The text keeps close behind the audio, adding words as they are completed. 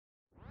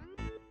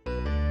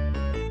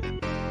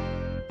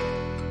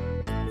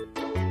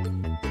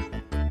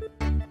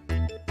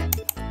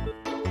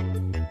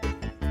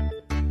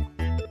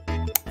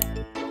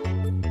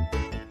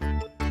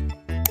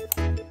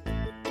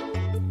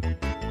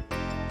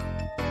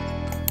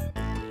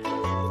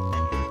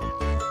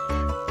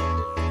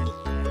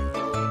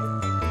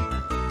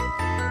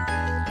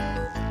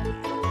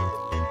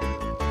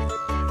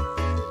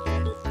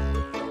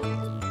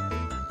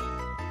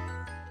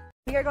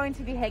are going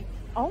to be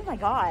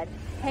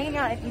hanging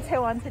out in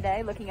Itaewon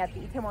today, looking at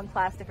the Itaewon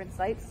Class different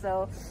sites.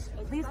 So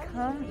please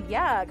come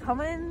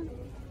and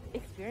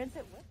experience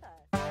it with us.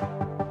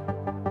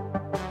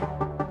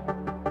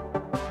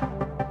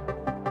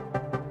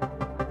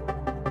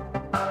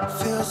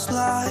 Feels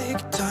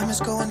like time is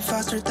going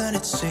faster than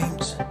it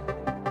seems.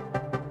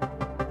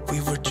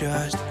 We were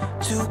just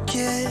two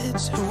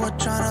kids who were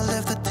trying to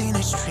live the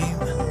teenage dream.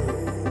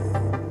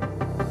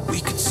 We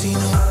could see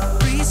no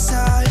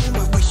reason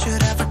why we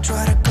should ever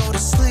try to go to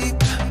sleep.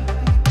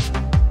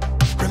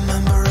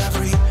 Remember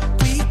every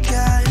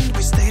weekend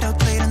we stayed up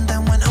late and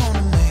then went home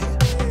to me.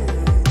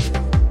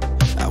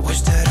 I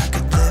wish that I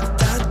could live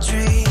that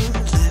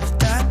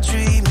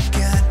dream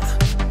again.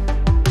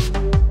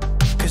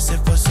 Cause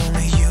it was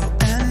only you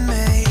and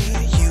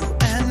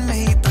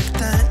me back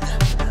then.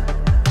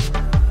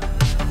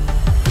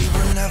 We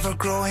were never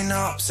growing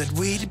up, said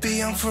we'd be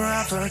young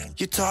forever.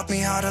 You taught me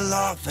how to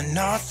love, and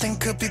nothing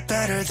could be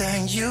better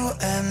than you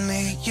and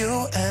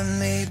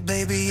me,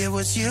 baby, it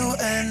was you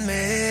and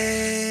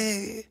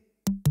me.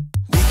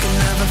 We could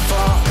never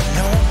fall, but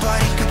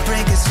nobody could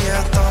break us, yeah,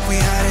 I thought we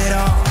had it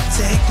all.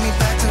 Take me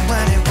back to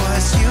when it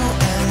was you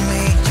and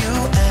me,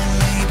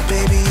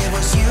 baby, it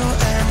was you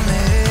and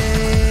me.